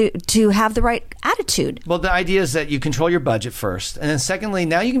people to have the right attitude. Well, the idea is that you control your budget first, and then secondly,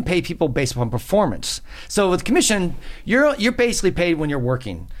 now you can pay people based upon performance. So with commission, you're basically paid when you're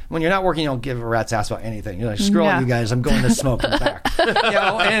working. When you're not working, you don't give a rat's ass about anything. You're like, screw all you guys, I'm going to smoke in the back.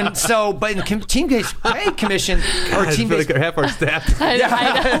 And so, but in team-based pay commission or team-based half our staff.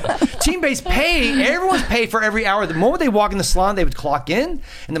 team-based pay, everyone's paid for every hour. The moment they walk in the salon, they would clock in,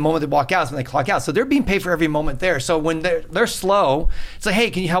 and the moment they walk out is when they clock out. So they're being paid for every moment there. So when they're slow, it's like, hey,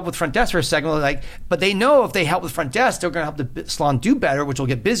 can you help with front desk for a second? But they know if they help with front desk, they're going to help the salon do better, which will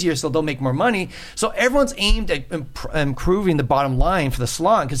get busier, so they'll make more money. So everyone's aimed at improving the bottom line for the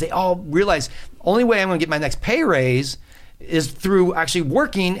salon, because they all realize only way I'm going to get my next pay raise is through actually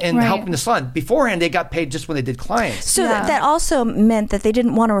working and helping the salon. Beforehand, they got paid just when they did clients. So that also meant that they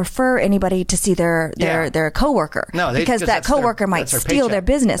didn't want to refer anybody to see their coworker. No, because that coworker might steal their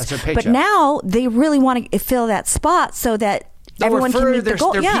business. That's their but now they really want to fill that spot so that everyone can meet the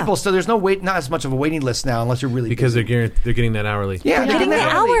goal. Their people, so there's not as much of a waiting list now unless you're really because busy. they're getting that hourly. Yeah, they're getting the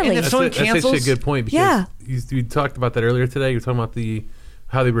hourly. And if someone That's cancels, actually a good point, because you talked about that earlier today. You were talking about the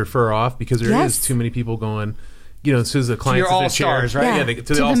how they refer off, because there Yes. is too many people going. You know, as soon as the client your sits in a all-stars, chair, right? Yeah, Yeah. to To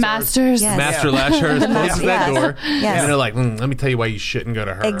the the all-stars. masters. Yes. Master lash artist closes that Yes. door, Yes. and they're like, "Let me tell you why you shouldn't go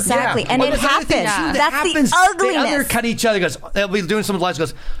to her." Exactly. And Well, it there's another thing, happens. too, that That's happens. the ugliness. They undercut each other. Goes, they'll be doing some lashes.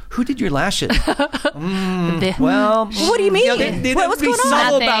 Goes, who did your lashes? Well, What do you mean? they What- don't what's be going on?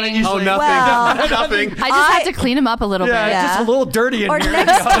 subtle about it Nothing. usually. Oh, nothing, Well- nothing. I just had to clean them up a little Yeah, bit. it's just a little dirty in Or here.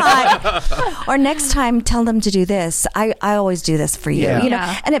 next time, tell them to do this. I always do this for you. Yeah. You know,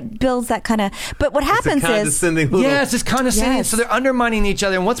 Yeah. and it builds that kind of. But what It's a happens is, condescending little. Yes, it's condescending. Yes. So they're undermining each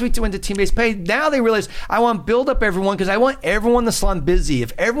other. And once we went to team-based pay, now they realize I want to build up everyone because I want everyone in the salon busy.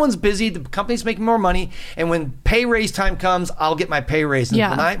 If everyone's busy, the company's making more money. And when pay raise time comes, I'll get my pay raise. And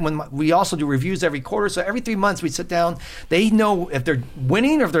Yeah. we also do reviews every quarter. So every 3 months we sit down. They know if they're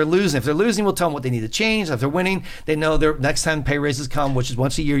winning or if they're losing. If they're losing, we'll tell them what they need to change. If they're winning, they know their next time pay raises come, which is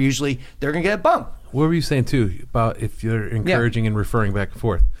once a year usually, they're going to get a bump. What were you saying too about if you're encouraging and referring back and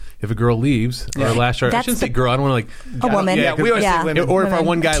forth? If a girl leaves or a lash artist, I That's shouldn't say the- girl. I don't want to a woman. Yeah, we always say women. Or if our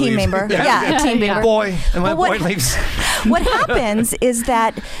one guy team leaves. member. Yeah, a team Yeah. member. Boy, and when Well, a boy leaves. What happens is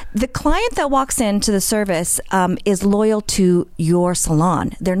that the client that walks into the service is loyal to your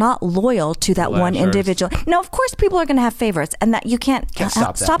salon. They're not loyal to that Lash one artist. individual. Now, of course, people are going to have favorites, and that you can't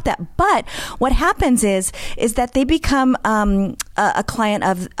stop that. But what happens is that they become a client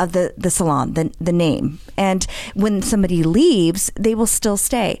of the salon, the name. And when somebody leaves, they will still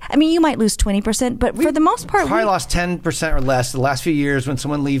stay. I mean, you might lose 20%, but for the most part, Probably lost 10% or less the last few years. When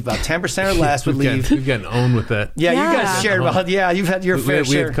someone leaves, about 10% or less would leave. We've gotten owned with that. Yeah, you Yeah. guys shared about. Yeah, you've had your We fair had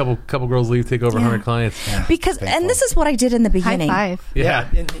share. a couple girls leave, take over 100 clients. because painful. and this is what I did in the High beginning. five. Yeah,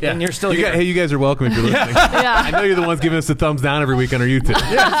 and you're still here. Hey, you guys are welcome if you're listening. Yeah. I know you're the ones giving us the thumbs down every week on our YouTube.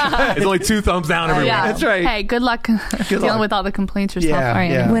 It's only 2 thumbs down every Yeah. week. That's right. Hey, good luck dealing luck. with all the complaints yourself. Yeah, All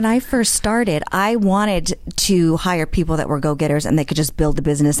right. yeah. When I first started, I wanted to hire people that were go-getters and they could just build a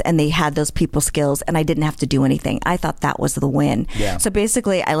business and they had those people skills and I didn't have to do anything. I thought that was the win. Yeah. So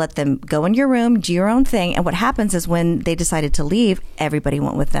basically, I let them go in your room, do your own thing, and what happens is when they decided to leave, everybody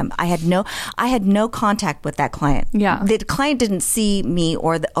went with them. I had no contact with that client. Yeah. The client didn't see me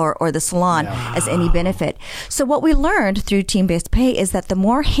or the salon as any benefit. So what we learned through team-based pay is that the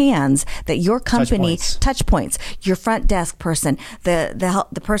more hands that your company touch points, your front desk person, the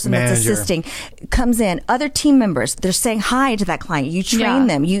person that's Manager. assisting comes in, other team members, they're saying hi to that client. You train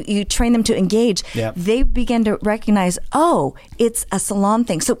them. You train them to engage. Yep. They begin to recognize, oh, it's a salon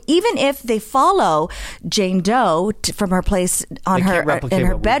thing. So even if they follow Jane Doe from her place on They her can't replicate in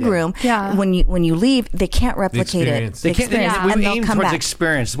her what we did. bedroom, Yeah. when you leave, they can't replicate it. experience. They can't. Yeah. We and they'll aim come towards back.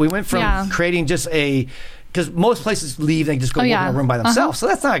 experience. We went from creating just because most places leave, they just go work in a room by themselves. So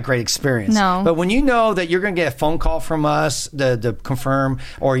that's not a great experience. No. But when you know that you're going to get a phone call from us to confirm,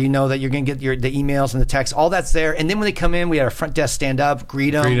 or you know that you're going to get the emails and the texts, all that's there. And then when they come in, we have our front desk stand up,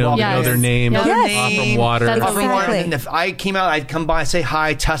 greet them, Know Yes. their name, Know their offer name, them water. That's offer them water. Exactly. And then if I came out, I'd come by, say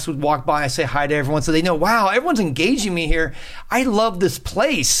hi. Tess would walk by, I say hi to everyone, so they know, wow, everyone's engaging me here. I love this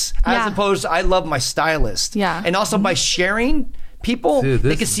place, Yeah. as opposed to I love my stylist. Yeah. And also by sharing people, Dude, they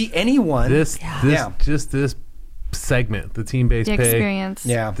this- can see anyone. This Yeah. just this segment, the team-based The pay experience.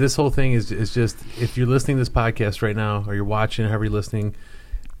 Yeah. This whole thing is just, if you're listening to this podcast right now or you're watching, however you're listening,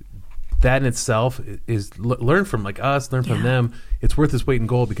 that in itself is learn from like us, learn from them. It's worth its weight in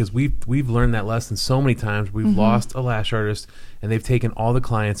gold because we've learned that lesson so many times. We've lost a lash artist and they've taken all the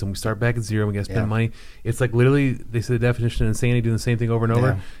clients and we start back at zero and we got to spend money. It's like literally they say the definition of insanity, doing the same thing over and over.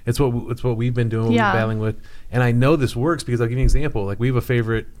 Yeah. It's what we've been doing, what we've been battling with. And I know this works because I'll give you an example. Like we have a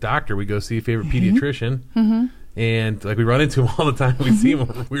favorite doctor, we go see a favorite pediatrician. And like we run into him all the time. We see him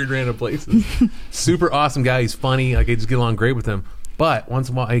in weird random places. Super awesome guy. He's funny. Like I just get along great with him. But once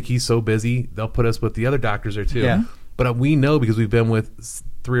in a while, like he's so busy, they'll put us with the other doctors there too. Yeah. But we know because we've been with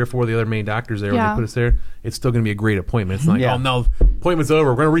 3 or 4 of the other main doctors there. When they put us there, it's still going to be a great appointment. It's not like, Yeah. oh no, appointment's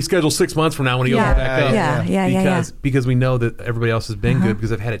over. We're going to reschedule 6 months from now when he opens back up. Because we know that everybody else has been good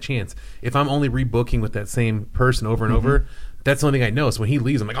because I've had a chance. If I'm only rebooking with that same person over and over, that's the only thing I know. So when he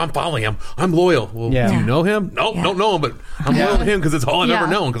leaves, I'm like, I'm following him. I'm loyal. Well, do you know him? No, don't know him, but I'm loyal to him because it's all I've ever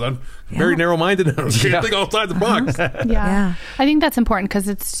known because I'm very narrow-minded. I don't think outside the box. Yeah. I think that's important because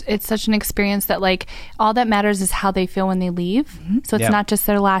it's such an experience that like all that matters is how they feel when they leave. So it's not just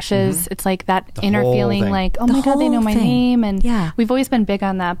their lashes. It's like that inner whole feeling thing. like, oh The my God, they know whole my thing. name. And Yeah. we've always been big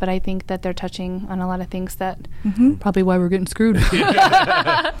on that, but I think that they're touching on a lot of things that probably why we're getting screwed.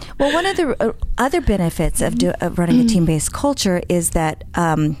 Well, one of the other benefits of running a team-based culture is that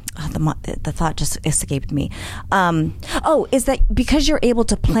the thought just escaped me. Is that because you're able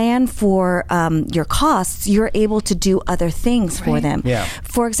to plan for your costs, you're able to do other things for them. Yeah.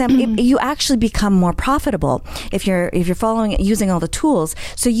 For example, you actually become more profitable if you're following using all the tools.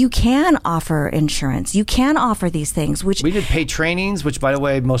 So you can offer insurance. You can offer these things. Which we did paid trainings, which by the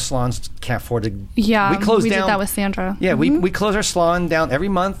way, most salons can't afford to. Yeah, we did that with Sandra. Yeah, we close our salon down every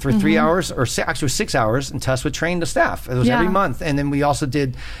month for 3 hours, or actually 6 hours, and Tess would train the staff. It was every month, and then we also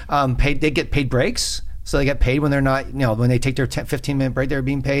did paid. They get paid breaks. So they get paid when they're not, when they take their 15-minute break, they're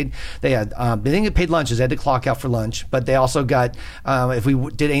being paid. They had, they didn't get paid lunches. They had to clock out for lunch. But they also got, if we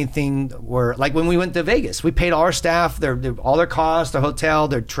did anything where, like when we went to Vegas, we paid all our staff, all their costs, their hotel,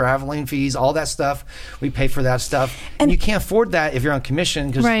 their traveling fees, all that stuff. We pay for that stuff. And you can't afford that if you're on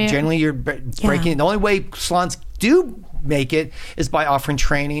commission, because generally you're breaking. The only way salons do make it is by offering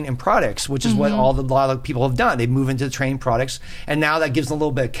training and products, which is what a lot of people have done. They move into the training products, and now that gives them a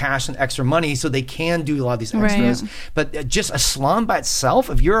little bit of cash and extra money, so they can do a lot of these extras. But just a salon by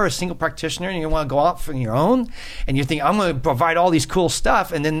itself, if you're a single practitioner and you want to go out for your own, and you think I'm going to provide all these cool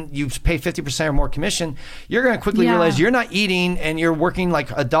stuff, and then you pay 50% or more commission, you're going to quickly realize you're not eating and you're working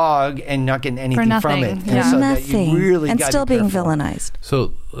like a dog and not getting anything from it. And so nothing, you really and still being careful. villainized.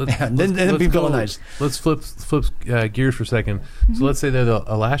 So then be villainized. Let's flip gears for a second. So let's say they're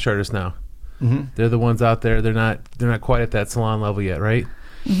a lash artist now. They're the ones out there. They're not quite at that salon level yet, right?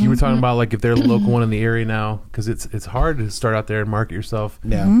 You were talking about like if they're the local one in the area now, because it's hard to start out there and market yourself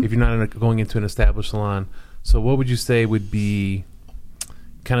if you're not going into an established salon. So what would you say would be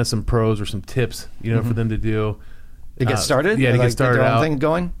kind of some pros or some tips, for them to do to get started? Yeah, to get started their own out. thing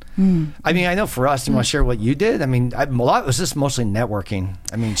going. I mean, I know for us, you want to share what you did? I mean, a lot was just mostly networking.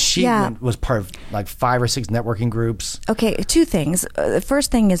 I mean, she was part of like 5 or 6 networking groups. Okay, 2 things. The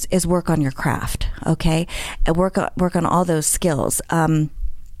first thing is work on your craft. Okay, work on all those skills.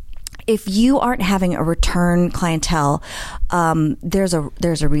 If you aren't having a return clientele, there's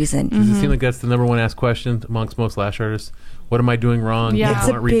a reason. Does it seem like that's the number one asked question amongst most lash artists? What am I doing wrong? Yeah.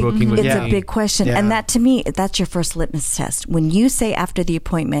 People aren't rebooking with It's me. a big question. Yeah. And that, to me, that's your first litmus test. When you say after the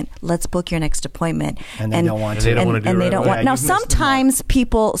appointment, let's book your next appointment. And they don't want to. And they don't want to do and it they right don't away. want. Now, sometimes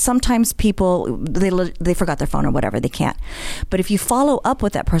people, they forgot their phone or whatever. They can't. But if you follow up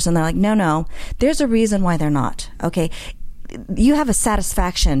with that person, they're like, no, there's a reason why they're not. Okay. You have a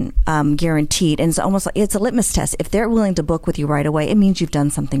satisfaction guaranteed, and it's almost like it's a litmus test. If they're willing to book with you right away, it means you've done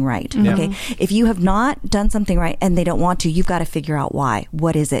something right. Okay, if you have not done something right and they don't want to, you've got to figure out why.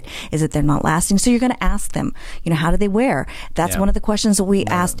 What is it? Is it they're not lasting? So you're going to ask them. How do they wear? That's one of the questions that we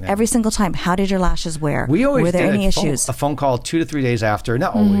asked every single time. How did your lashes wear? We always were there did any issues? a phone call 2 to 3 days after.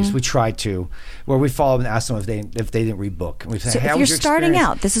 Not always. We tried to, where we follow up and ask them if they didn't rebook. We say, So hey, if how you're was your starting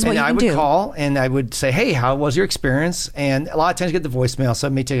experience? out, this is what and you I can would do. call and I would say, hey, how was your experience? And a lot of times you get the voicemail, so it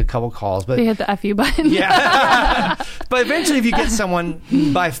may take a couple calls, but They hit the FU button. yeah. But eventually, if you get someone,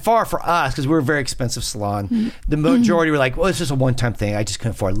 by far for us, because we're a very expensive salon, the majority were like, well, it's just a one-time thing. I just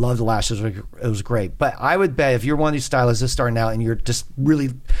couldn't afford it. I love the lashes. It was great. But I would bet if you're one of these stylists just starting out and you're just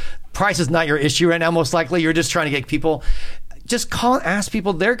really, price is not your issue right now, most likely. You're just trying to get people. Just call and ask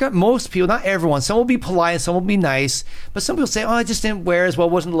people. Most people, not everyone. Some will be polite, some will be nice, but some people say, "Oh, I just didn't wear as well.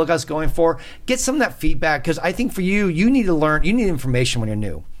 Wasn't the look I was going for." Get some of that feedback, because I think for you need to learn. You need information when you're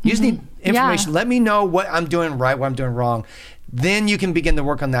new. You just need information. Yeah. Let me know what I'm doing right, what I'm doing wrong. Then you can begin to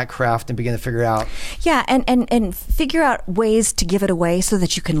work on that craft and begin to figure out. Yeah, and figure out ways to give it away so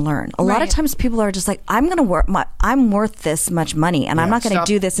that you can learn. A lot of times people are just like, I'm worth this much money, and I'm not going to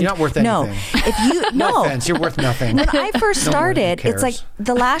do this. You're not worth anything. If you No offense, you're worth nothing. When I first started, it's like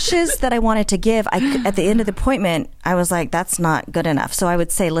the lashes that I wanted to give. At the end of the appointment, I was like, that's not good enough. So I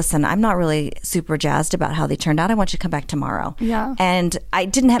would say, listen, I'm not really super jazzed about how they turned out. I want you to come back tomorrow. Yeah. And I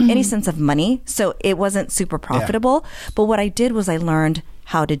didn't have any sense of money, so it wasn't super profitable. But what I did was I learned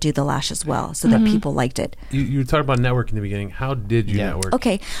how to do the lashes well, so that people liked it. You were talking about networking in the beginning. How did you network?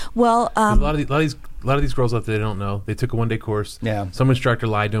 Okay, well, 'Cause a lot of these girls out there, they don't know. They took a 1-day course. Yeah. Some instructor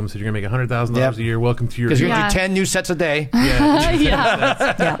lied to them, said you're going to make $100,000 a year. Welcome to your. Because you're going to do Yeah. 10 new sets a day.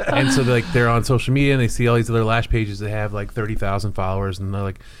 Yeah. And so they're on social media and they see all these other lash pages that have like 30,000 followers, and they're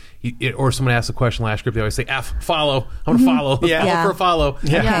like, or someone asks a question lash group, they always say, follow. I'm going to follow. Yeah. Follow for a follow.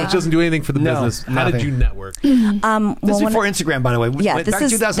 Yeah. Which doesn't do anything for the No, business. How nothing. did you network? This is before Instagram, by the way. Yeah, Back this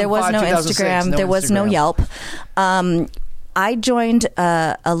is. 2005, There was no 2006, Instagram. There was no Instagram. Yelp. I joined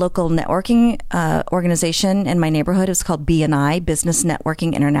a local networking organization in my neighborhood. It was called BNI, Business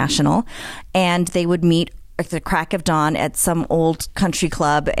Networking International, and they would meet at the crack of dawn at some old country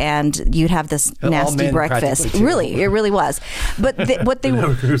club, and you'd have this All nasty men breakfast. practically, too. Really, it really was. But what they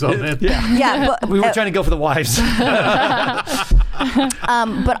Network Cruise all men. yeah, but, We were trying to go for the wives. but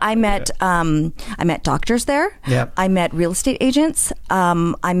I met doctors there. Yep. I met real estate agents.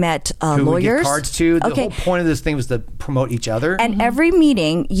 I met Who we lawyers. give cards to. The Okay. whole point of this thing was to promote each other. And every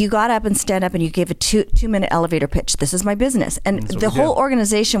meeting, you got up and stand up and you gave a 2-minute elevator pitch. This is my business. And the whole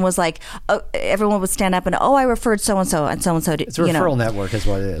organization was like, everyone would stand up and, I referred so-and-so and so-and-so. it's a referral network is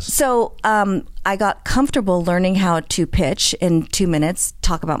what it is. So I got comfortable learning how to pitch in 2 minutes,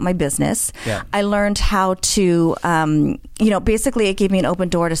 talk about my business. Yeah. I learned how to, basically it gave me an open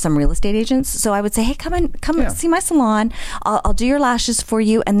door to some real estate agents. So I would say, hey, come see my salon. I'll do your lashes for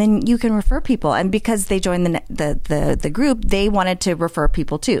you, and then you can refer people. And because they joined the group, they wanted to refer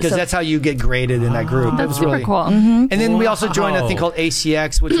people too. Because that's how you get graded in that group. That's super cool. Mm-hmm. And then we also joined a thing called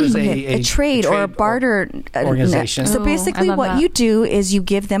ACX, which was a trade or a barter organization. So Ooh, basically, I love what that. you do is you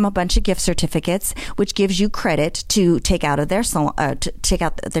give them a bunch of gift certificates, which gives you credit to take out of their to take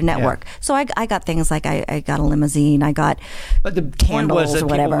out their network. So I got things like I got a limousine, I got But the point candles was that or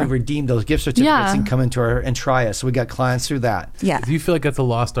whatever. people would redeem those gift certificates Yeah. and come into and try us. So we got clients through that. Yeah. Do you feel like that's a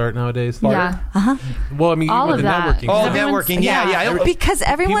lost art nowadays? Yeah. Well, I mean, All even of the that. networking. Oh, Everyone's- networking. Yeah. Because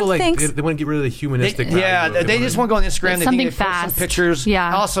everyone People thinks they want to get rid of the humanistic. Yeah, value. they just want to go on Instagram. It's They something think they post some fast. pictures.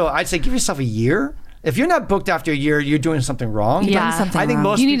 Yeah. Also, I'd say give yourself a year. If you're not booked after a year, you're doing something wrong. Yeah. something I think wrong.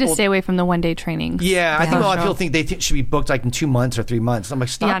 most You need people, to stay away from the one-day trainings. Yeah, I think a lot of Sure. people think they should be booked like in 2 months or 3 months. I'm like,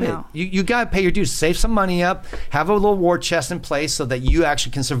 stop Yeah, it. no. You got to pay your dues. Save some money up. Have a little war chest in place so that you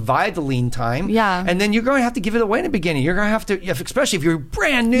actually can survive the lean time. Yeah. And then you're going to have to give it away in the beginning. You're going to have to, especially if you're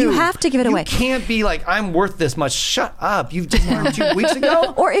brand new. You have to give it away. You can't be like, I'm worth this much. Shut up. You've just learned 2 weeks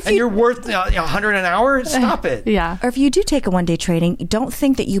ago. Or if and you- you're worth 100 an hour. Stop it. Yeah. or if you do take a one-day training, don't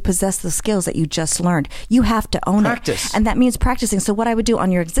think that you possess the skills that you just learned. You have to own Practice. it. And that means practicing. So what I would do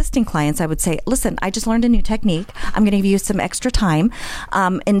on your existing clients, I would say, listen, I just learned a new technique. I'm going to give you some extra time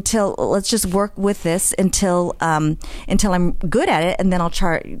until, let's just work with this until I'm good at it, and then I'll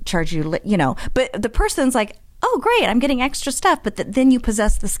charge you, But the person's like, oh, great, I'm getting extra stuff. But then you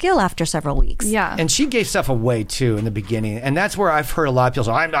possess the skill after several weeks. Yeah. And she gave stuff away too in the beginning, and that's where I've heard a lot of people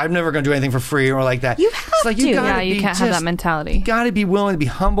say, "I'm never going to do anything for free" or like that. You have it's like, to. You gotta Yeah, you be can't have that mentality. You got to be willing to be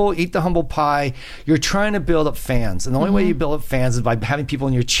humble, eat the humble pie. You're trying to build up fans, and the only way you build up fans is by having people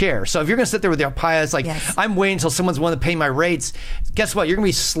in your chair. So if you're going to sit there with your pie, it's like Yes. I'm waiting until someone's willing to pay my rates. Guess what? You're going to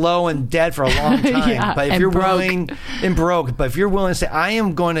be slow and dead for a long time. Yeah, but if and you're broke. willing and broke, but if you're willing to say, I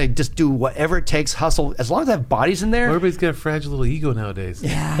am going to just do whatever it takes, hustle, as long as I have bodies in there. Everybody's got a fragile little ego nowadays.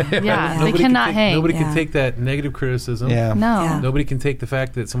 Yeah. Yeah. They Nobody cannot can take, hang. Nobody Yeah. can take that negative criticism. Yeah. No. Yeah. Nobody can take the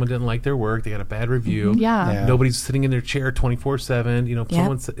fact that someone didn't like their work. They got a bad review. Yeah. Yeah. Nobody's sitting in their chair 24/7. Yeah.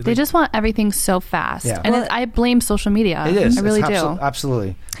 Someone's They just want everything so fast. Yeah. And Well, I blame social media. It is. I really It's do.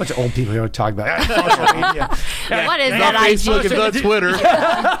 Absolutely. A bunch of old people here talk about social media. What is not that Facebook, it's not Twitter.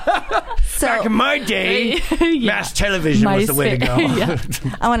 Back in my day, mass television was the way to go. Yeah.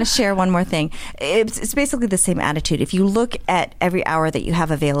 I want to share one more thing. It's basically the same attitude. If you look at every hour that you have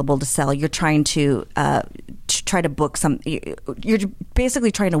available to sell, you're trying to try to book some. You're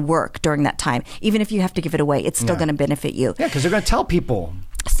basically trying to work during that time. Even if you have to give it away, it's still Yeah. going to benefit you. Yeah, because they're going to tell people.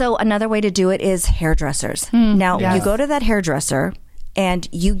 So another way to do it is hairdressers. Now Yeah. you go to that hairdresser and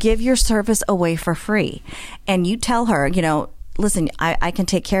you give your service away for free, and you tell her, listen, I can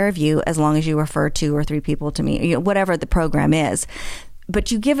take care of you as long as you refer 2 or 3 people to me, whatever the program is.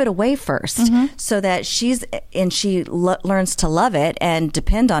 But you give it away first so that she learns to love it and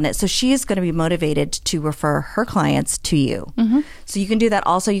depend on it. So she is going to be motivated to refer her clients to you. So you can do that.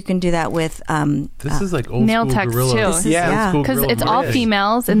 Also, you can do that with This is like old Nail school text, gorilla. too. This is Yeah. old school Because gorilla it's all marketing.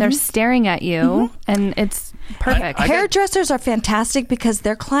 females and they're staring at you, and it's perfect. hairdressers are fantastic because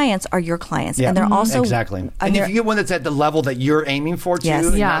their clients are your clients, and they're also exactly. And if you get one that's at the level that you're aiming for too, Yes.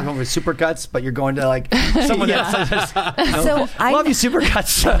 and Yeah. you're not going with supercuts, but you're going to like someone else. So I love you supercuts.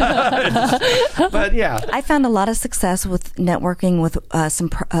 But yeah. I found a lot of success with networking with some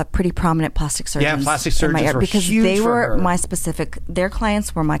pretty prominent plastic surgeons. plastic in my surgeons area were because huge they for were her. my specific. Their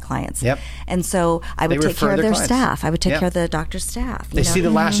clients were my clients. Yep. And so I would They take care refer of their their clients. staff. I would take Yep. care of the doctor's staff. They see the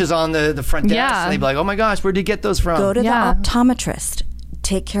lashes on the front desk, Yeah. and they'd be like, "Oh my gosh, where did you get those from?" Go to Yeah. the optometrist.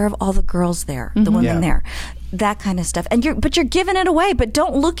 Take care of all the girls there, the women Yeah. there. That kind of stuff, and you're giving it away, but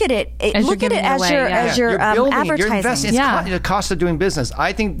don't look at it. As you're Look at giving it it as away, your yeah. as your You're building, you're advertising. investing. It's Yeah. the cost of doing business.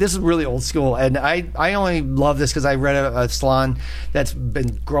 I think this is really old school, and I only love this because I read a salon that's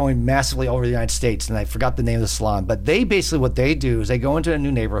been growing massively over the United States, and I forgot the name of the salon. But they basically what they do is they go into a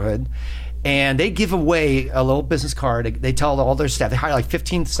new neighborhood. And they give away a little business card. They tell all their staff, they hire like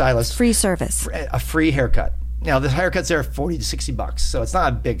 15 stylists. Free service. A free haircut. Now, the haircuts there are $40 to $60. So it's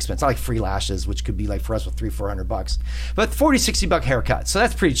not a big expense. It's not like free lashes, which could be like for us with $300-400. But $40, $60 haircut. So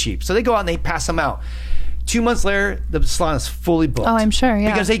that's pretty cheap. So they go out and they pass them out. 2 months later, the salon is fully booked. Oh, I'm sure,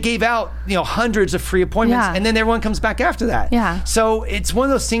 yeah. Because they gave out, hundreds of free appointments, Yeah. and then everyone comes back after that. Yeah. So it's one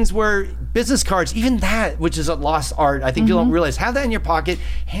of those things where business cards, even that, which is a lost art, I think people don't realize, have that in your pocket,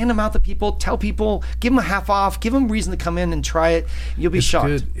 hand them out to people, tell people, give them a half off, give them reason to come in and try it. You'll be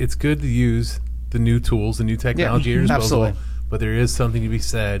shocked. It's good to use the new tools, the new technology at your disposal, absolutely. but there is something to be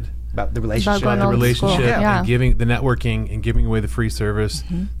said About the relationship. going about the old relationship school. Yeah. and giving the networking and giving away the free service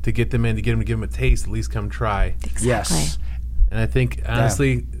to get them in, to get them to give them a taste, at least come try. Exactly. Yes. And I think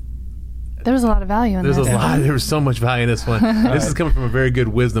honestly, There was a lot of value in there's this. there was so much value in this one. This is coming from a very good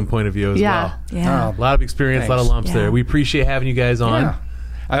wisdom point of view as Yeah. well. Yeah. Oh, A lot of experience, a lot of Thanks. lumps Yeah. there. We appreciate having you guys on. Yeah.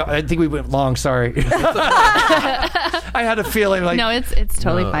 I think we went long. Sorry. I had a feeling like No, it's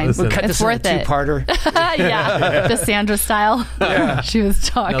totally No, fine. listen. we'll cut It's this in a worth it. two-parter. Yeah, the Sandra style. She was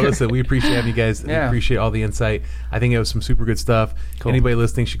talking. No, listen, we appreciate having you guys. We Yeah. appreciate all the insight. I think it was some super good stuff. Cool. Anybody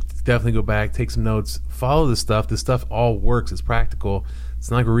listening should definitely go back, take some notes, follow this stuff. This stuff all works. It's practical. It's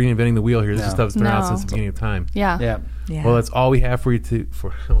not like we're reinventing the wheel here. This is No. stuff that's been out No. since the beginning of time. Yeah. Yeah. Yeah. Well, that's all we have for you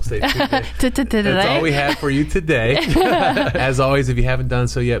I'll say today. That's all we have for you today. As always, if you haven't done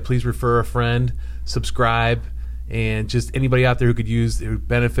so yet, please refer a friend, subscribe, and just anybody out there who could use, who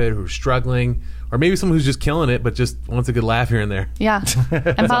benefit, who's struggling, or maybe someone who's just killing it but just wants a good laugh here and there. Yeah.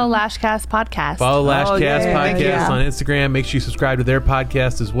 And follow Lashcast Podcast. Follow Lashcast yeah, Podcast yeah. on Instagram. Make sure you subscribe to their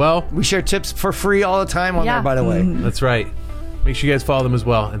podcast as well. We share tips for free all the time on Yeah. there, by the way. That's right. Make sure you guys follow them as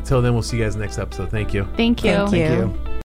well. Until then, we'll see you guys next episode. Thank you. Thank you. Thank you. Thank you.